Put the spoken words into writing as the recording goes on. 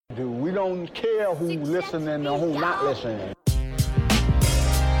We don't care who listening or who not listening.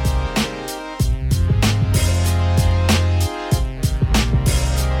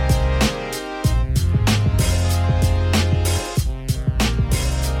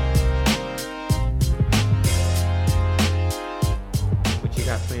 What you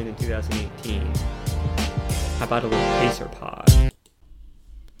got planned in 2018? How about a little Pacer pod?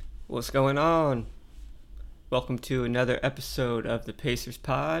 What's going on? Welcome to another episode of the Pacers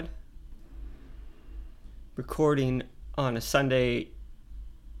Pod. Recording on a Sunday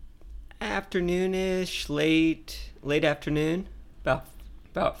afternoonish, late afternoon,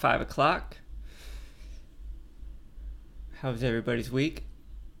 about 5 o'clock. How's everybody's week?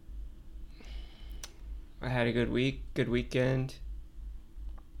 I had a good week, good weekend.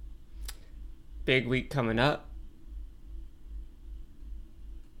 Big week coming up.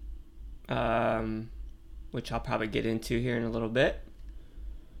 Which I'll probably get into here in a little bit.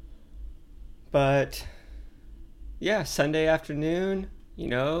 But yeah, Sunday afternoon,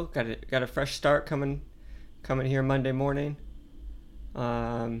 got a fresh start coming here Monday morning.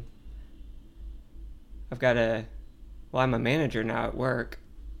 I'm a manager now at work,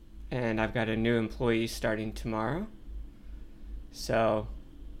 and I've got a new employee starting tomorrow. So,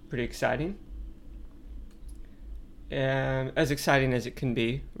 pretty exciting. And as exciting as it can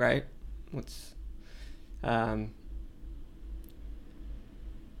be, right?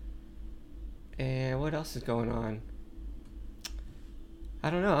 And what else is going on? I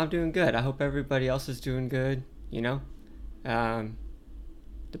don't know. I'm doing good. I hope everybody else is doing good. The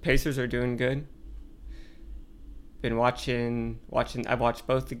Pacers are doing good. Been watching. I've watched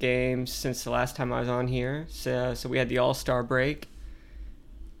both the games since the last time I was on here. So we had the All-Star break.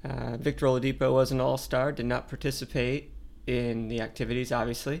 Victor Oladipo was an All-Star. Did not participate in the activities,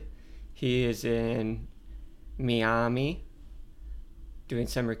 obviously. He is in Miami doing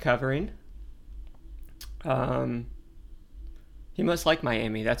some recovering. He must like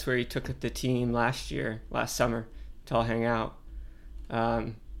Miami. That's where he took the team last summer to all hang out.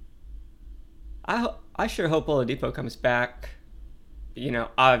 I sure hope Oladipo comes back,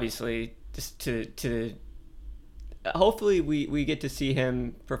 obviously just to hopefully we get to see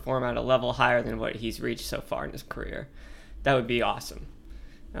him perform at a level higher than what he's reached so far in his career. That would be awesome.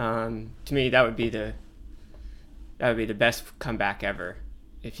 To me, that would be the best comeback ever.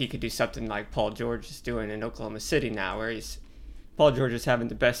 If he could do something like Paul George is doing in Oklahoma City now, where Paul George is having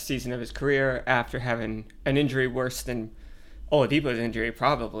the best season of his career after having an injury worse than Oladipo's injury,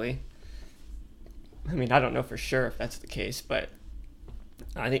 probably. I mean, I don't know for sure if that's the case, but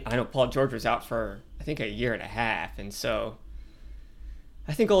I know Paul George was out for a year and a half, and so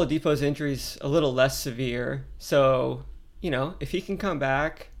I think Oladipo's injury is a little less severe. So, if he can come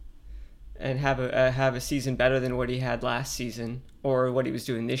back and have a season better than what he had last season or what he was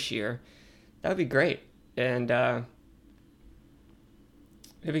doing this year, that would be great. And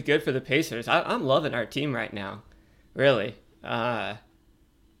it'd be good for the Pacers. I'm loving our team right now, really.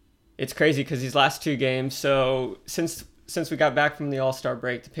 It's crazy because these last two games. So since we got back from the All-Star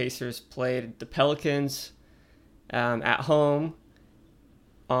break, the Pacers played the Pelicans at home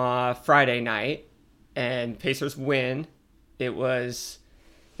Friday night, and Pacers win. They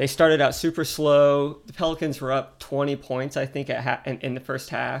started out super slow. The Pelicans were up 20 points, I think, in the first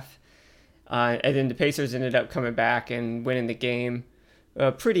half. And then the Pacers ended up coming back and winning the game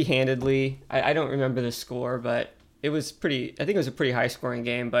pretty handedly. I don't remember the score, but I think it was a pretty high-scoring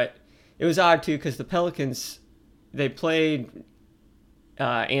game. But it was odd, too, because the Pelicans, they played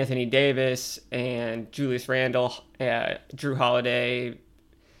Anthony Davis and Julius Randle, Drew Holiday.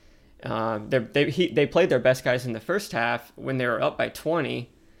 They played their best guys in the first half when they were up by 20.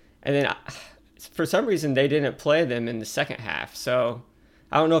 And then for some reason, they didn't play them in the second half. So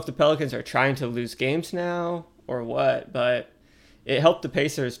I don't know if the Pelicans are trying to lose games now or what, but it helped the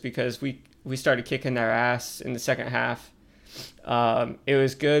Pacers because we started kicking their ass in the second half. It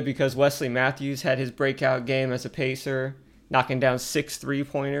was good because Wesley Matthews had his breakout game as a Pacer, knocking down 6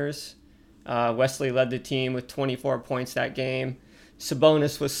 3-pointers. Wesley led the team with 24 points that game.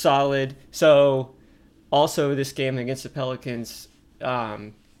 Sabonis was solid. So also this game against the Pelicans,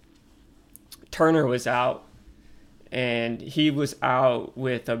 Turner was out, and he was out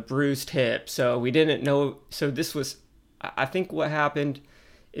with a bruised hip. So we didn't know. So I think what happened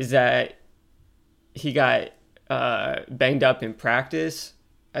is that he got banged up in practice.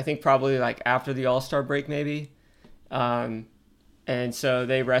 I think probably like after the All-Star break maybe. And so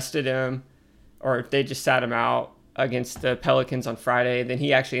they rested him, or they just sat him out against the Pelicans on Friday. Then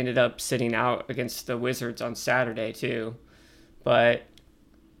he actually ended up sitting out against the Wizards on Saturday too. But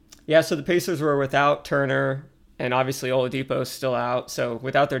yeah, so the Pacers were without Turner and obviously Oladipo's still out. So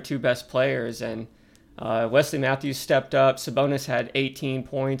without their two best players, and Wesley Matthews stepped up. Sabonis had 18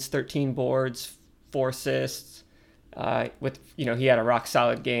 points, 13 boards, 4 assists. He had a rock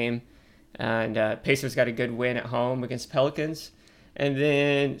solid game, and Pacers got a good win at home against Pelicans. And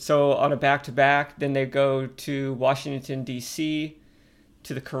then, so on a back-to-back, then they go to Washington, D.C.,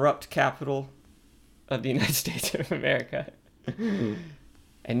 to the corrupt capital of the United States of America.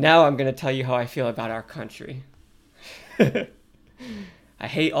 And now I'm going to tell you how I feel about our country. I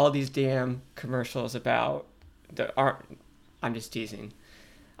hate all these damn commercials about I'm just teasing.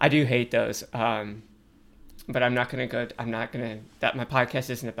 I do hate those. But my podcast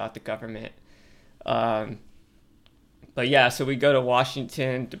isn't about the government. But yeah, so we go to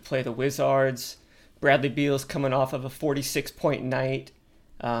Washington to play the Wizards. Bradley Beal's coming off of a 46-point night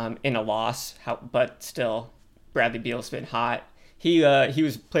in a loss, but still, Bradley Beal's been hot. He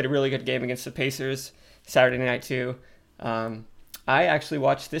played a really good game against the Pacers Saturday night too. I actually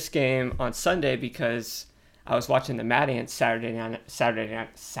watched this game on Sunday because I was watching the Mad Ants Saturday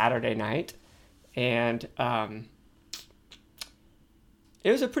night, and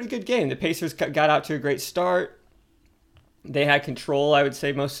it was a pretty good game. The Pacers got out to a great start. They had control, I would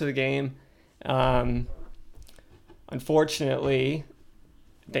say, most of the game. Unfortunately,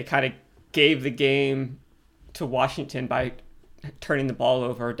 they kind of gave the game to Washington by turning the ball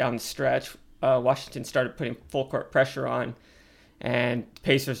over down the stretch. Washington started putting full court pressure on, and the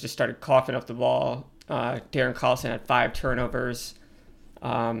Pacers just started coughing up the ball. Darren Collison had 5 turnovers.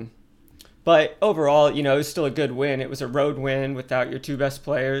 But overall, it was still a good win. It was a road win without your 2 best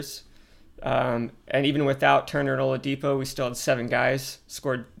players. And even without Turner and Oladipo, we still had 7 guys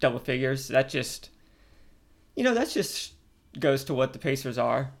scored double figures. That just goes to what the Pacers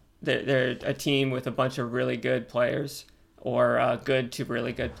are. They're a team with a bunch of really good players, or good to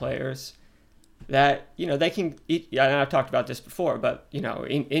really good players. That they can. And I've talked about this before, but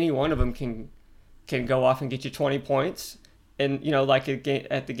any one of them can go off and get you 20 points. And like at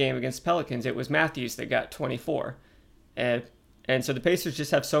the game against Pelicans, it was Matthews that got 24, and so the Pacers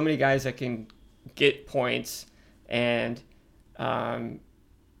just have so many guys that can get points, and I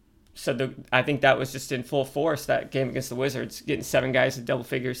think that was just in full force, that game against the Wizards, getting 7 guys in double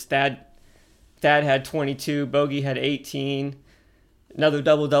figures. Thad had 22, Bogey had 18, another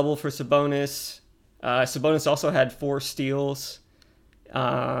double-double for Sabonis. Sabonis also had 4 steals,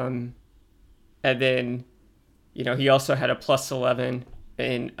 and then he also had a plus 11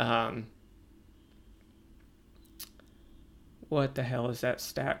 in what the hell is that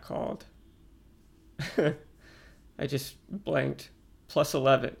stat called? I just blanked. Plus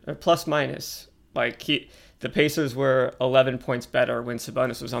 11 or plus minus. The Pacers were 11 points better when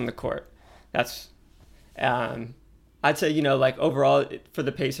Sabonis was on the court. That's I'd say overall for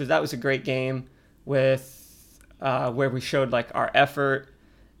the Pacers, that was a great game with where we showed our effort,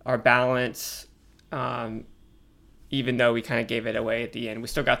 our balance. Even though we kind of gave it away at the end, we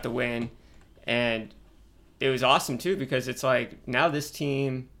still got the win, and it was awesome too, because it's now this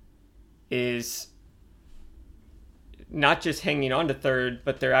team is not just hanging on to third,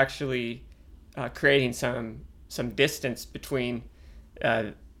 but they're actually creating some distance between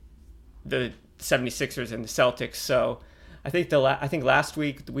the 76ers and the Celtics. So I think last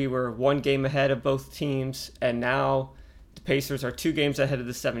week we were 1 game ahead of both teams, and now the Pacers are 2 games ahead of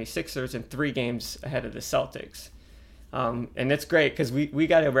the 76ers and 3 games ahead of the Celtics. And it's great because we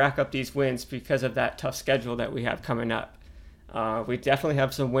got to rack up these wins because of that tough schedule that we have coming up. We definitely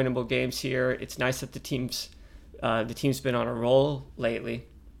have some winnable games here. It's nice that the team's been on a roll lately.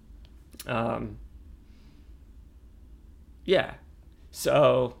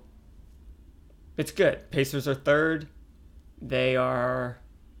 So it's good. Pacers are 3rd. They are,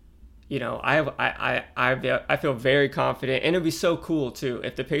 I feel very confident, and it'd be so cool too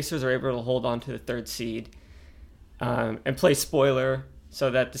if the Pacers are able to hold on to the 3rd seed. And play spoiler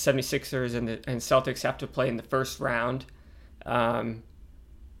so that the 76ers and Celtics have to play in the first round.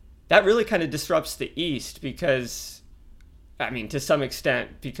 That really kind of disrupts the East because, to some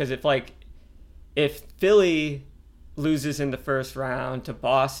extent, because if Philly loses in the first round to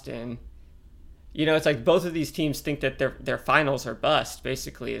Boston, it's both of these teams think that their finals are bust,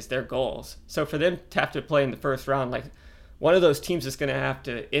 basically, is their goals. So for them to have to play in the first round, one of those teams is going to have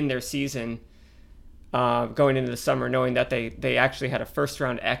to end their season going into the summer, knowing that they actually had a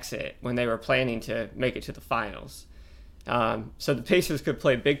first-round exit when they were planning to make it to the finals. So the Pacers could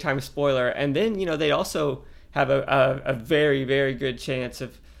play big-time spoiler, and then, they'd also have a very, very good chance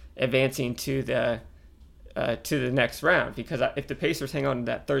of advancing to the next round, because if the Pacers hang on to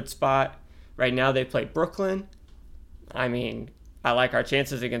that 3rd spot, right now they play Brooklyn. I like our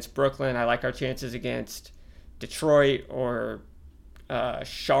chances against Brooklyn. I like our chances against Detroit or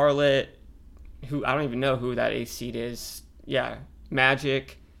Charlotte, who I don't even know who that 8th seed is. Yeah,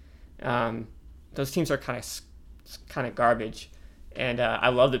 Magic. Those teams are kind of garbage, and I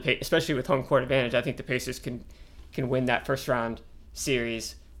love especially with home court advantage. I think the Pacers can win that first round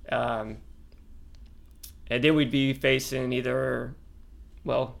series, and then we'd be facing either,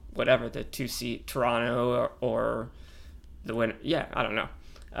 well, whatever, the 2 seed Toronto or the winner. Yeah, I don't know.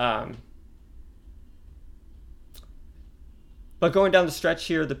 But going down the stretch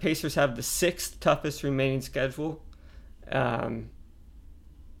here, the Pacers have the 6th toughest remaining schedule. The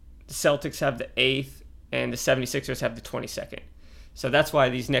Celtics have the 8th, and the 76ers have the 22nd. So that's why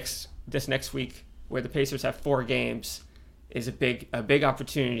this next week, where the Pacers have 4 games, is a big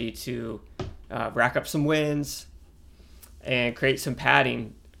opportunity to rack up some wins and create some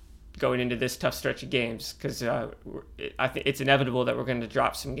padding going into this tough stretch of games. Because I think it's inevitable that we're going to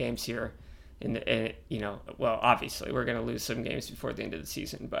drop some games here. Obviously we're going to lose some games before the end of the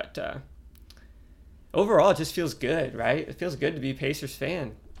season, but overall it just feels good, right? It feels good to be a Pacers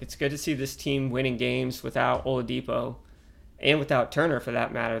fan. It's good to see this team winning games without Oladipo and without Turner, for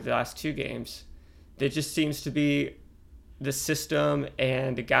that matter, the last 2 games. There just seems to be the system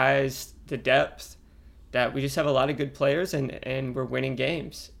and the guys, the depth, that we just have a lot of good players and we're winning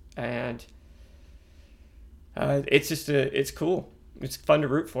games. And it's cool. It's fun to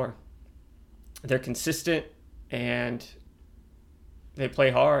root for. They're consistent and they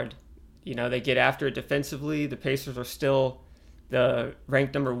play hard. They get after it defensively. The Pacers are still the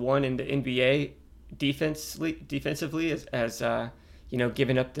ranked number 1 in the NBA defensively as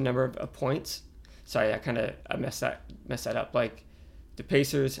giving up the number of points. Sorry, I messed that up. Like, the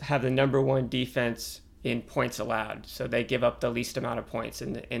Pacers have the number 1 defense in points allowed, so they give up the least amount of points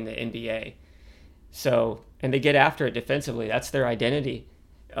in the NBA. So, and they get after it defensively. That's their identity.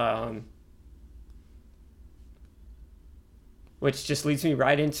 Which just leads me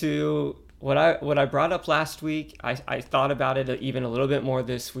right into what I brought up last week. I thought about it even a little bit more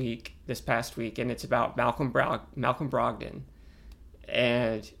this past week, and it's about Malcolm Brogdon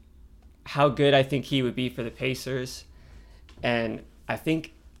and how good I think he would be for the Pacers. And I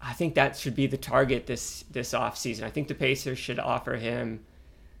think that should be the target this offseason. I think the Pacers should offer him,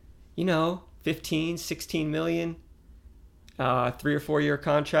 15, 16 million, 3 or 4 year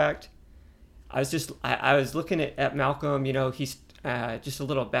contract. I was looking at Malcolm. He's just a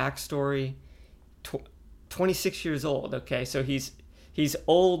little backstory. 26 years old. Okay, so he's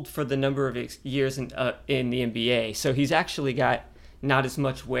old for the number of years in the NBA. So he's actually got not as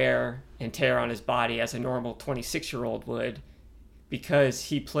much wear and tear on his body as a normal 26-year-old would, because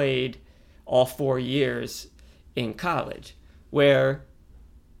he played all 4 years in college, where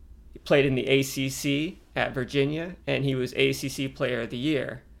he played in the ACC at Virginia, and he was ACC Player of the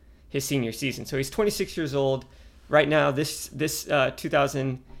Year his senior season. So he's 26 years old right now. This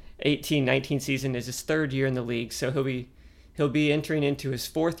 2018-19 season is his 3rd year in the league, so he'll be entering into his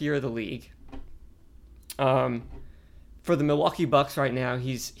 4th year of the league. For the Milwaukee Bucks right now,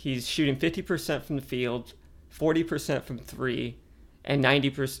 he's shooting 50% from the field, 40% from 3, and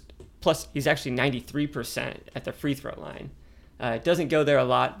 90%. Plus, he's actually 93% at the free throw line. It doesn't go there a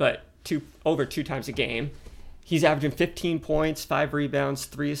lot, but over 2 times a game. He's averaging 15 points, 5 rebounds,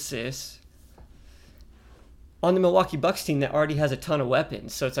 3 assists. On the Milwaukee Bucks team that already has a ton of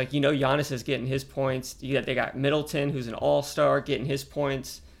weapons. So it's like, Giannis is getting his points. They got Middleton, who's an all-star, getting his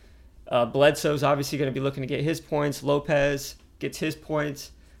points. Bledsoe's obviously going to be looking to get his points. Lopez gets his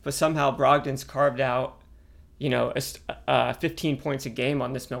points. But somehow Brogdon's carved out, 15 points a game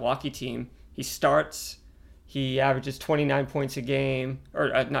on this Milwaukee team. He starts. He averages 29 points a game.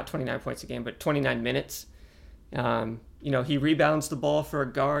 Or not 29 points a game, but 29 minutes. He rebounds the ball for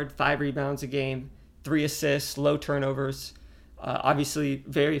a guard, 5 rebounds a game, 3 assists, low turnovers. Obviously,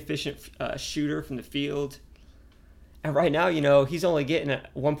 very efficient shooter from the field. And right now, he's only getting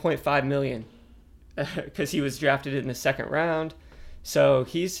 $1.5 million because he was drafted in the 2nd round. So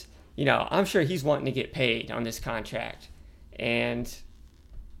he's, I'm sure he's wanting to get paid on this contract. And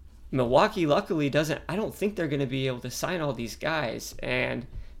Milwaukee, luckily, I don't think they're going to be able to sign all these guys. And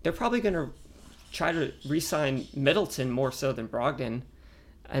they're probably going to try to re-sign Middleton more so than Brogdon.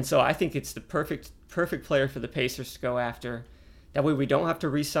 And so I think it's the perfect player for the Pacers to go after. That way we don't have to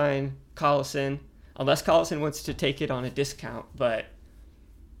re-sign Collison, unless Collison wants to take it on a discount. But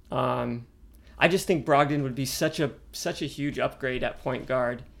I just think Brogdon would be such a huge upgrade at point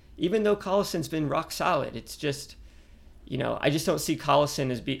guard. Even though Collison's been rock solid, it's just, I just don't see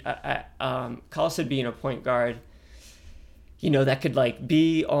Collison Collison being a point guard that could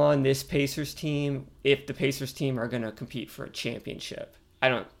be on this Pacers team if the Pacers team are going to compete for a championship. I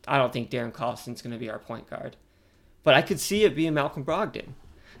don't think Darren Collison's going to be our point guard. But I could see it being Malcolm Brogdon.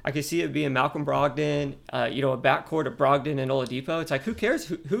 I could see it being Malcolm Brogdon, a backcourt of Brogdon and Oladipo. It's like, who cares?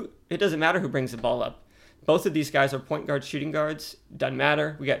 Who? It doesn't matter who brings the ball up. Both of these guys are point guard, shooting guards. Doesn't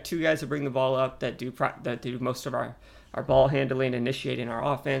matter. We got two guys that bring the ball up that do most of our ball handling, initiating our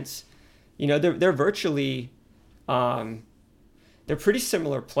offense. They're virtually, they're pretty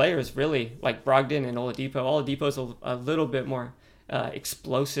similar players, really, like Brogdon and Oladipo. Oladipo's a little bit more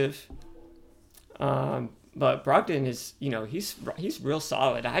explosive. But Brogdon is, he's real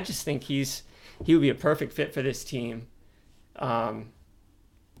solid. I just think he would be a perfect fit for this team.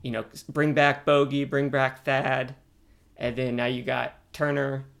 Bring back Bogey, bring back Thad, and then now you got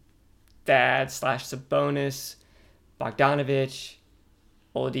Turner, Thad / Sabonis, Bogdanovich,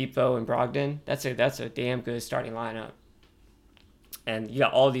 Oladipo, and Brogdon. That's a damn good starting lineup. And you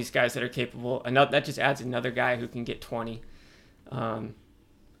got all these guys that are capable. That just adds another guy who can get 20.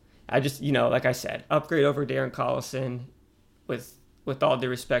 I just, like I said, upgrade over Darren Collison with all due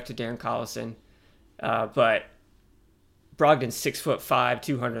respect to Darren Collison. But Brogdon's 6'5",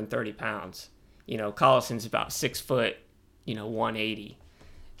 230 pounds. Collison's about 6 foot, 180.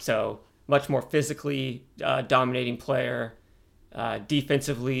 So much more physically dominating player.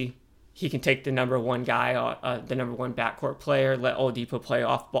 Defensively, he can take the number one guy, the number one backcourt player, let Oladipo play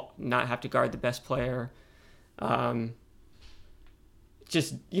off ball, not have to guard the best player.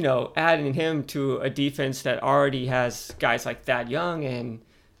 Just, adding him to a defense that already has guys like Thad Young and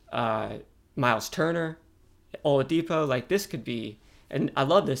Miles Turner, Oladipo, like this could be, and I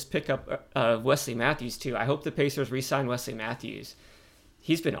love this pickup of Wesley Matthews too. I hope the Pacers re-sign Wesley Matthews.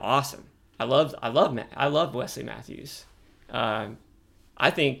 He's been awesome. I love Wesley Matthews. I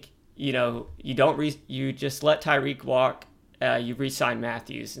think you just let Tyreek walk. You re-sign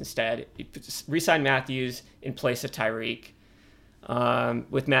Matthews instead. You re-sign Matthews in place of Tyreek.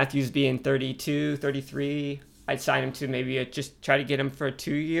 With Matthews being 32, 33, I'd sign him to maybe just try to get him for a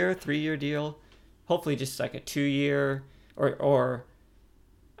 2-year, 3-year deal. Hopefully just like a 2-year or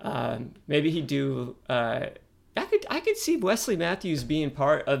maybe he'd do. I could see Wesley Matthews being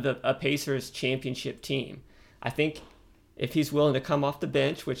part of a Pacers championship team. I think if he's willing to come off the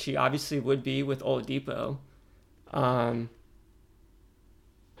bench, which he obviously would be with Oladipo, but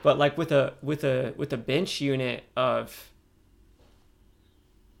like with a bench unit of,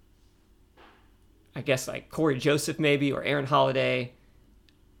 I guess like Corey Joseph maybe or Aaron Holiday.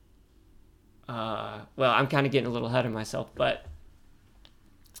 Well, I'm kind of getting a little ahead of myself, but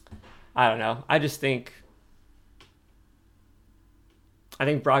I don't know. I think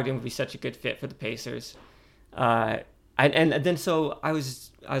Brogdon would be such a good fit for the Pacers. And then so I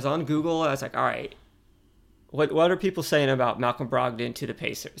was on Google. I was like, all right, what are people saying about Malcolm Brogdon to the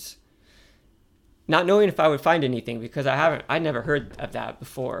Pacers? Not knowing if I would find anything because I never heard of that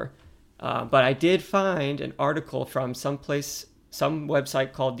before. But I did find an article from some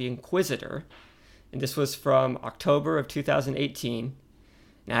website called The Inquisitor, and this was from October of 2018.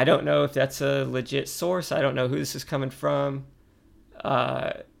 Now, I don't know if that's a legit source. I don't know who this is coming from,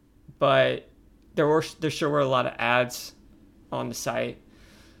 but there sure were a lot of ads on the site.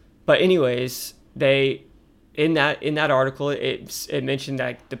 But anyways, in that article, it mentioned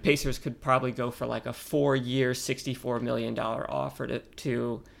that the Pacers could probably go for like a 4-year, $64 million offer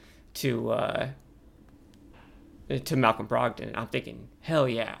to Malcolm Brogdon. And I'm thinking, hell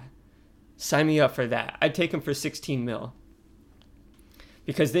yeah, sign me up for that. I'd take him for $16 million.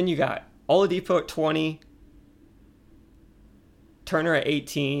 Because then you got Oladipo at 20, Turner at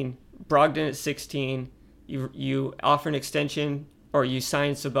 18, Brogdon at 16. You offer an extension, or you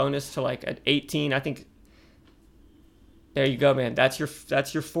sign Sabonis to like at 18. I think there you go, man. That's your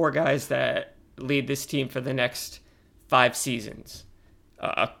 4 guys that lead this team for the next 5 seasons.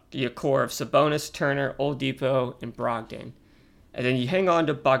 Your core of Sabonis, Turner, Oladipo, and Brogdon. And then you hang on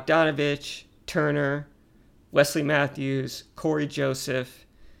to Bogdanovich, Turner, Wesley Matthews, Corey Joseph.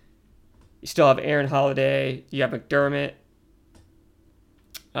 You still have Aaron Holiday. You have McDermott.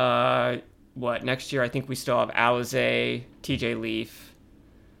 Next year I think we still have Alizé, TJ Leaf.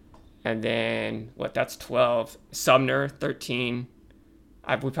 And then, that's 12. Sumner, 13.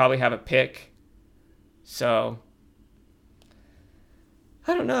 We probably have a pick. So,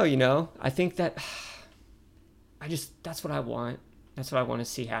 I don't know, I think that that's what I want. That's what I want to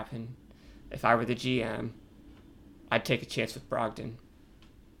see happen. If I were the GM, I'd take a chance with Brogdon.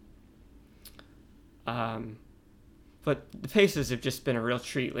 But the Pacers have just been a real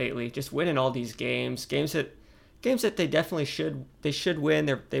treat lately, just winning all these games that they definitely should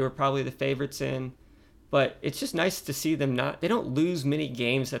win. They were probably the favorites in, but it's just nice to see them they don't lose many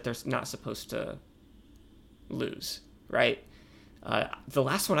games that they're not supposed to lose, right? The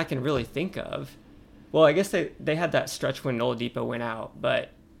last one I can really think of Well, I guess they had that stretch when Oladipo went out,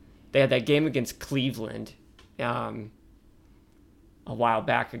 but they had that game against Cleveland a while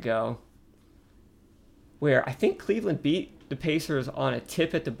back ago where I think Cleveland beat the Pacers on a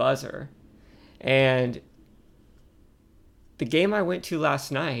tip at the buzzer. And the game I went to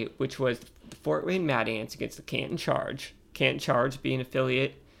last night, which was the Fort Wayne Mad Ants against the Canton Charge being an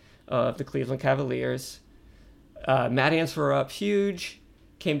affiliate of the Cleveland Cavaliers. Mad Ants were up huge,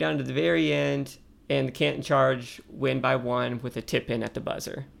 came down to the very end, and the Canton Charge win by 1 with a tip in at the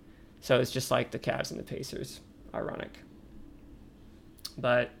buzzer. So it's just like the Cavs and the Pacers. Ironic.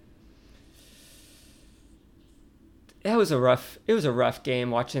 But it was a rough game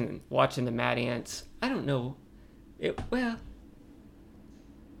watching the Mad Ants. I don't know.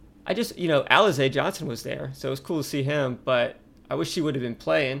 Alize Johnson was there, so it was cool to see him, but I wish he would have been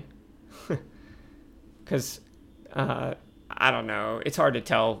playing. Because, I don't know. It's hard to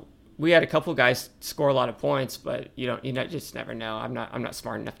tell. We had a couple guys score a lot of points, but you just never know. I'm not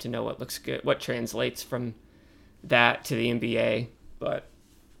smart enough to know what looks good, what translates from that to the NBA. But,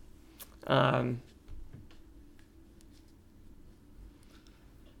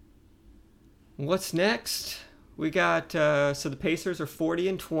 what's next? We got so the Pacers are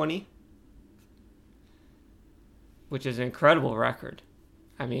 40-20, which is an incredible record.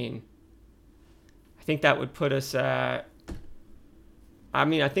 I mean, I think that would put us at.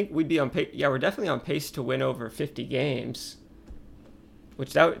 I think we'd be on pace. Yeah, we're definitely on pace to win over 50 games,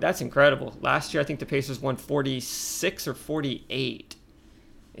 which that's incredible. Last year, I think the Pacers won 46 or 48,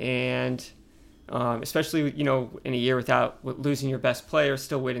 and especially in a year without losing your best player,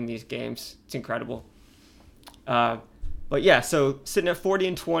 still winning these games, it's incredible. But yeah, so sitting at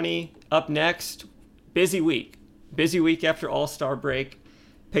 40-20. Up next, busy week after All-Star break.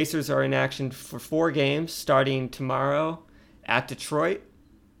 Pacers are in action for 4 games starting tomorrow at Detroit.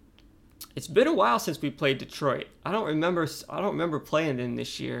 It's been a while since we played Detroit. I don't remember playing them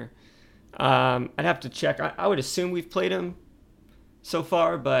this year. I'd have to check. I would assume we've played them so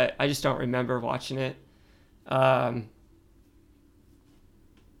far, but I just don't remember watching it. But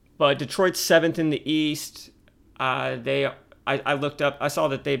Detroit's 7th in the East. I looked up. I saw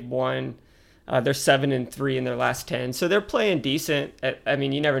that they've won. They're 7-3 in their last 10, so they're playing decent. I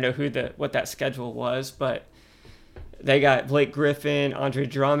mean, you never know what that schedule was, but they got Blake Griffin, Andre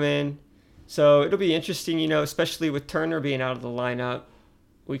Drummond, so it'll be interesting. Especially with Turner being out of the lineup,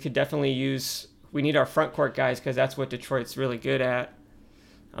 we could definitely we need our front court guys because that's what Detroit's really good at.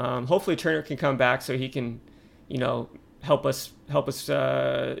 Hopefully Turner can come back so he can, help us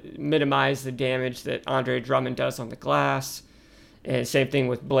minimize the damage that Andre Drummond does on the glass. And same thing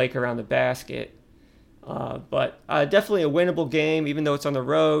with Blake around the basket. But definitely a winnable game, even though it's on the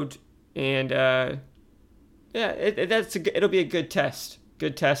road. And it'll be a good test.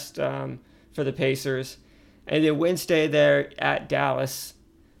 Good test for the Pacers. And then Wednesday they're at Dallas,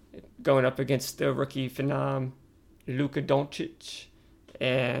 going up against the rookie phenom Luka Doncic.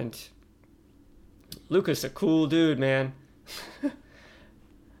 And Luka's a cool dude, man.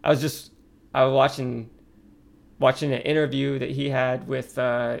 I was watching an interview that he had with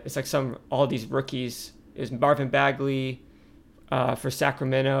it's like all these rookies. It was Marvin Bagley for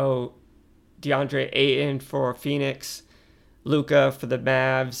Sacramento, DeAndre Ayton for Phoenix, Luka for the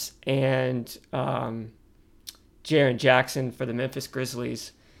Mavs, and Jaren Jackson for the Memphis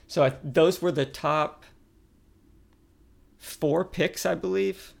Grizzlies. So those were the top 4 picks, I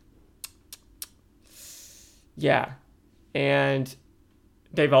believe. Yeah, and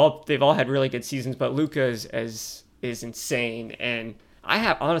they've all had really good seasons, but Luka is insane, and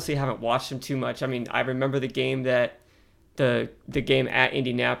I honestly haven't watched him too much. I mean, I remember the game the game at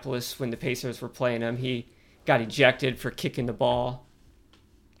Indianapolis when the Pacers were playing him. He got ejected for kicking the ball.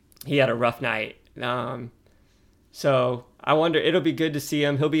 He had a rough night. So I wonder, it'll be good to see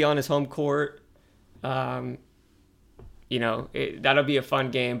him. He'll be on his home court. That'll be a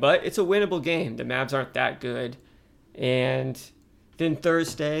fun game, but it's a winnable game. The Mavs aren't that good. And then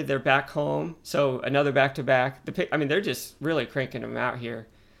Thursday, they're back home. So another back-to-back. They're just really cranking them out here.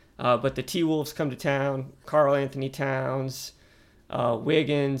 But the T-Wolves come to town. Karl Anthony Towns,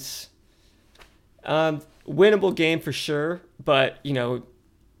 Wiggins. Winnable game for sure. But,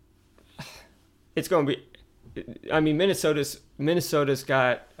 it's going to be... Minnesota's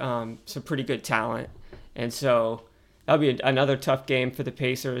got some pretty good talent. And so that'll be another tough game for the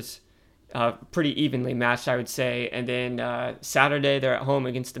Pacers. Pretty evenly matched, I would say. And then Saturday, they're at home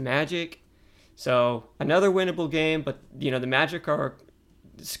against the Magic. So another winnable game, but, the Magic are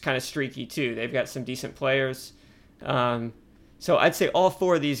kind of streaky too. They've got some decent players. So I'd say all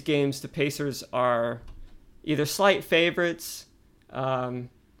 4 of these games, the Pacers are either slight favorites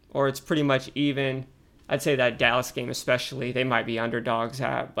or it's pretty much even. I'd say that Dallas game especially, they might be underdogs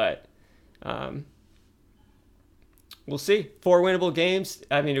at, but um, we'll see. 4 winnable games.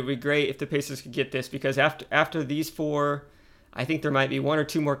 I mean, it would be great if the Pacers could get this, because after these 4, I think there might be 1 or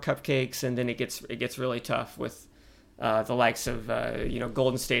 2 more cupcakes, and then it gets really tough with the likes of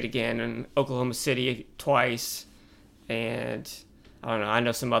Golden State again and Oklahoma City twice, and I don't know. I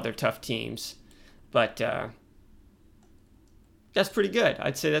know some other tough teams, but that's pretty good.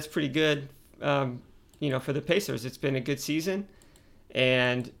 I'd say that's pretty good. For the Pacers, it's been a good season,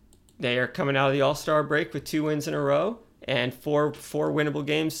 and they are coming out of the All-Star break with 2 wins in a row and four winnable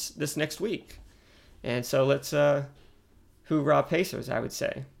games this next week. And so let's hoorah Pacers, I would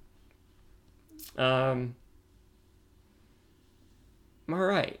say. All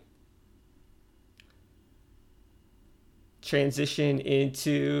right. Transition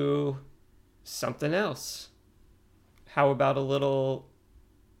into something else. How about a little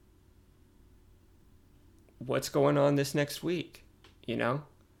what's going on this next week?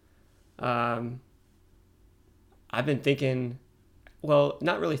 I've been thinking, well,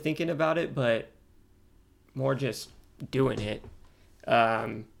 not really thinking about it, but more just doing it.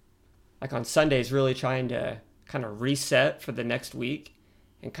 Like on Sundays, really trying to kind of reset for the next week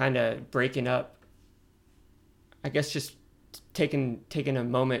and kind of breaking up. I guess just taking a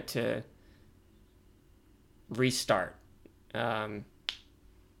moment to restart.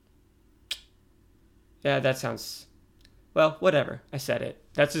 Yeah, that sounds, well, whatever. I said it.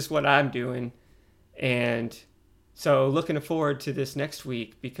 That's just what I'm doing. And so looking forward to this next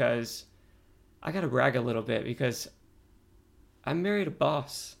week, because I got to brag a little bit, because I married a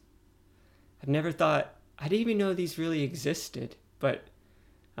boss. I didn't even know these really existed, but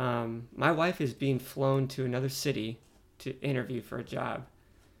my wife is being flown to another city to interview for a job.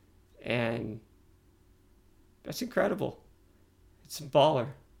 And that's incredible. It's a baller.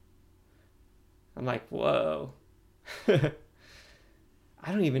 I'm like, whoa. I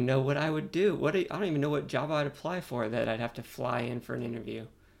don't even know what I would do. I don't even know what job I'd apply for that I'd have to fly in for an interview.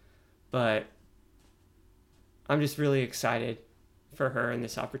 But I'm just really excited for her and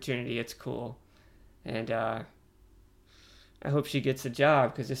this opportunity. It's cool. And I hope she gets a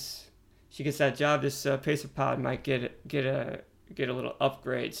job, because she gets that job, this Pacer Pod might get a little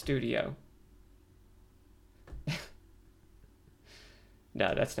upgrade studio.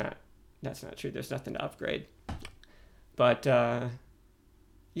 No, that's not true. There's nothing to upgrade. But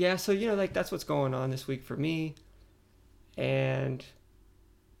yeah, so that's what's going on this week for me. And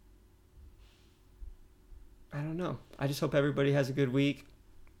I don't know. I just hope everybody has a good week.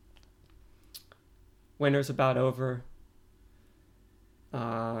 Winter's about over.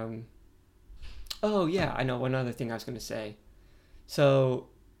 Oh yeah, I know one other thing I was going to say. So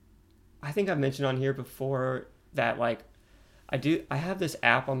I think I've mentioned on here before that I have this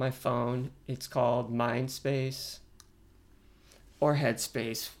app on my phone. It's called Mindspace or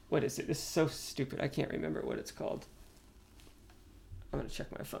Headspace. What is it? This is so stupid. I can't remember what it's called. I'm going to check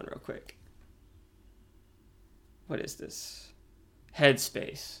my phone real quick. What is this?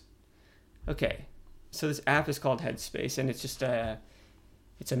 Headspace. Okay. So this app is called Headspace, and it's just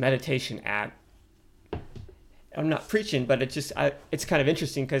it's a meditation app. I'm not preaching, but it's kind of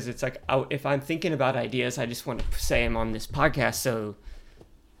interesting, because it's like, if I'm thinking about ideas, I just want to say them on this podcast. So,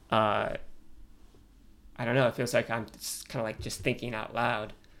 I don't know. It feels like I'm kind of like just thinking out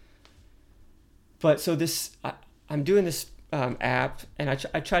loud. But so I'm doing this app, and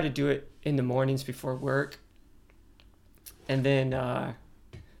I try to do it in the mornings before work. And then,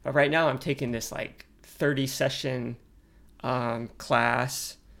 but right now I'm taking this 30 session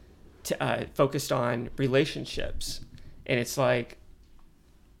class focused on relationships. And it's like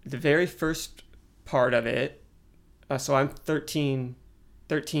the very first part of it. So I'm 13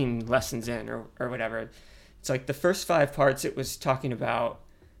 lessons in or whatever. It's like the first 5 parts, it was talking about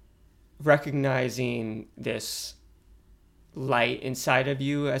recognizing this light inside of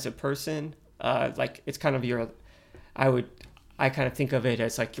you as a person. It's kind of I kind of think of it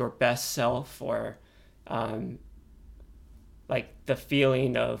as like your best self, or the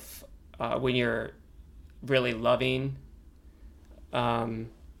feeling of when you're really loving, and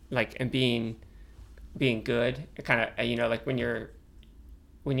being good. It kind of, when you're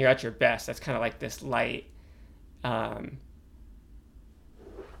at your best, that's kind of like this light. And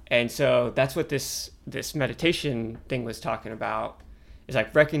so that's what this meditation thing was talking about, is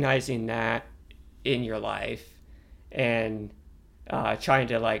recognizing that in your life, and trying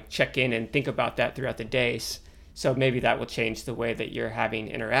to check in and think about that throughout the day. So maybe that will change the way that you're having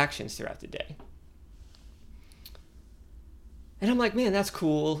interactions throughout the day. And I'm like, man, that's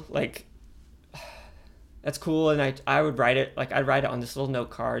cool. That's cool. And I would write it, I'd write it on this little note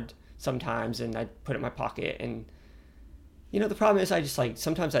card sometimes, and I put it in my pocket. And the problem is I just like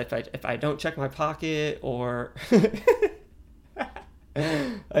sometimes if I don't check my pocket, or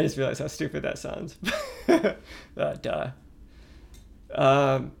I just realized how stupid that sounds. I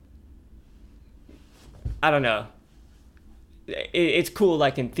don't know. It's cool,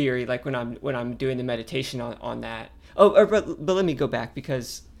 like in theory, like when I'm doing the meditation on that. But let me go back,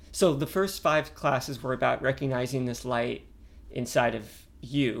 because so the first 5 classes were about recognizing this light inside of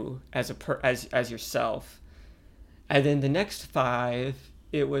you as as yourself, and then the next 5,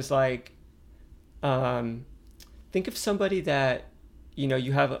 it was like, think of somebody that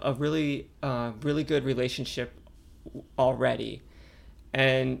you have a really really good relationship already,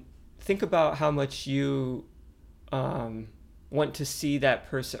 and think about how much you want to see that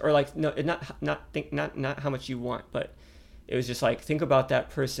person, or like no, not how much you want, but it was just like, think about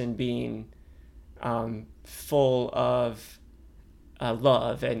that person being full of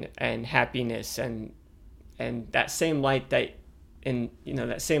love and happiness, and that same light that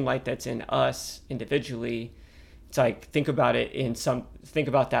same light that's in us individually. It's like, think about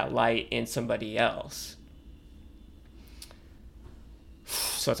that light in somebody else.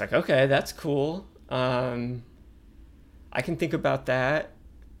 So it's like, okay, that's cool. I can think about that.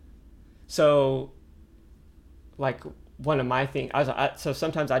 So, like, one of my things, so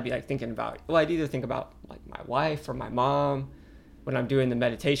sometimes I'd be like thinking about, I'd either think about like my wife or my mom when I'm doing the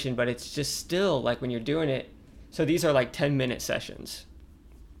meditation, but it's just still like when you're doing it. So these are like 10-minute sessions.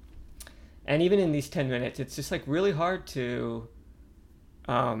 And even in these 10 minutes, it's just like really hard to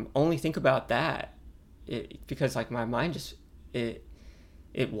only think about that, because like my mind just, it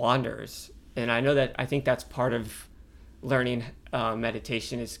wanders. And I think that's part of learning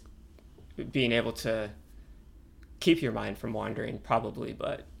meditation, is being able to keep your mind from wandering, probably.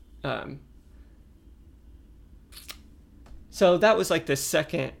 But so that was like the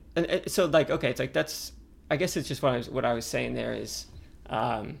second, and so like, okay, it's like, that's, I guess it's just what I was saying there is,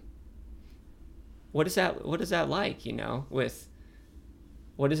 what is that like, with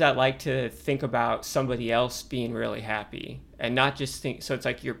what is that like to think about somebody else being really happy, and not just think, so it's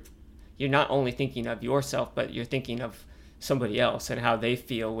like you're not only thinking of yourself, but you're thinking of somebody else and how they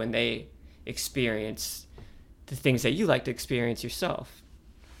feel when they experience the things that you like to experience yourself.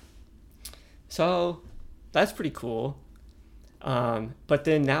 So that's pretty cool. But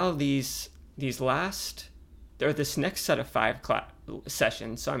then now this next set of 5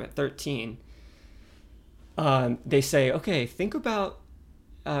 sessions, so I'm at 13. They say, okay, think about,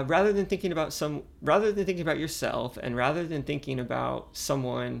 rather than thinking about yourself, and rather than thinking about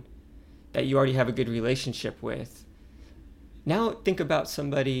someone that you already have a good relationship with, now think about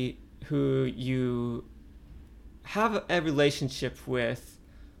somebody who you have a relationship with,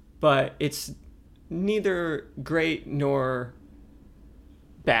 but it's neither great nor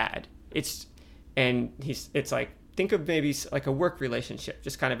bad. It's like, think of maybe like a work relationship,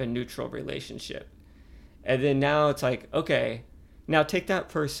 just kind of a neutral relationship. And then now it's like, okay, now take that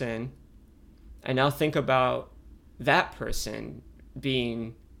person and now think about that person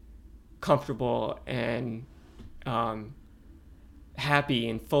being comfortable and happy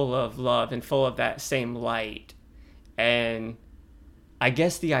and full of love and full of that same light. And I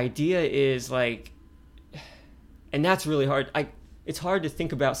guess the idea is like, and that's really hard. It's hard to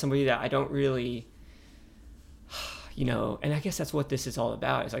think about somebody that I don't really, and I guess that's what this is all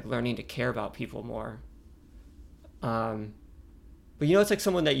about. It's like learning to care about people more. But it's like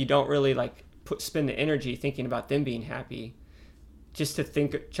someone that you don't really like spend the energy thinking about them being happy, just to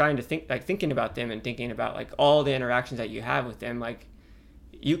thinking about them and thinking about like all the interactions that you have with them. Like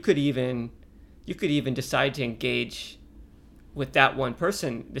you could even decide to engage with that one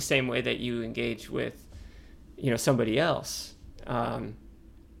person the same way that you engage with, somebody else.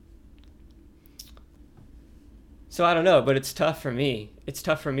 So I don't know, but it's tough for me. It's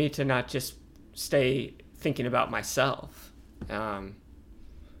tough for me to not just stay thinking about myself, and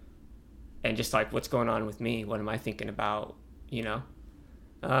just like, what's going on with me? What am I thinking about?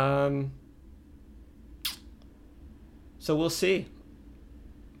 So we'll see.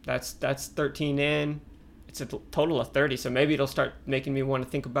 That's 13 in. It's a total of 30. So maybe it'll start making me want to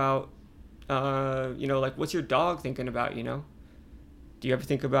think about, like, what's your dog thinking about? Do you ever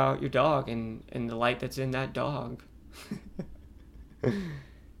think about your dog and the light that's in that dog?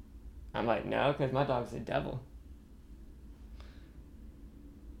 I'm like, no, because my dog's the devil.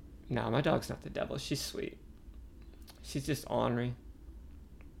 No, my dog's not the devil. She's sweet. She's just ornery.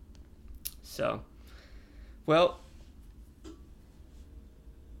 So, well,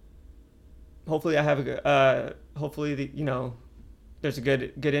 hopefully I have there's a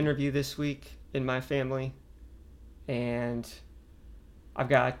good interview this week in my family, and I've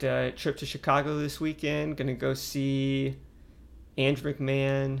got a trip to Chicago this weekend. Gonna go see Andrew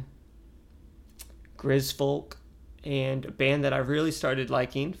McMahon, Grisfolk, and a band that I really started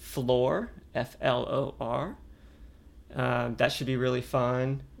liking, Floor, Flor. That should be really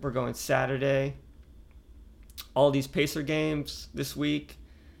fun. We're going Saturday. All these Pacer games this week.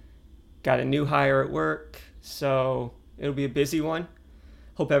 Got a new hire at work, so it'll be a busy one.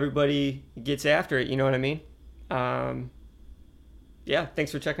 Hope everybody gets after it, you know what I mean? Yeah,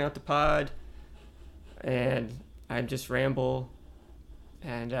 thanks for checking out the pod. And I just ramble.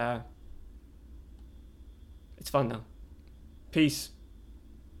 And it's fun, though. Peace.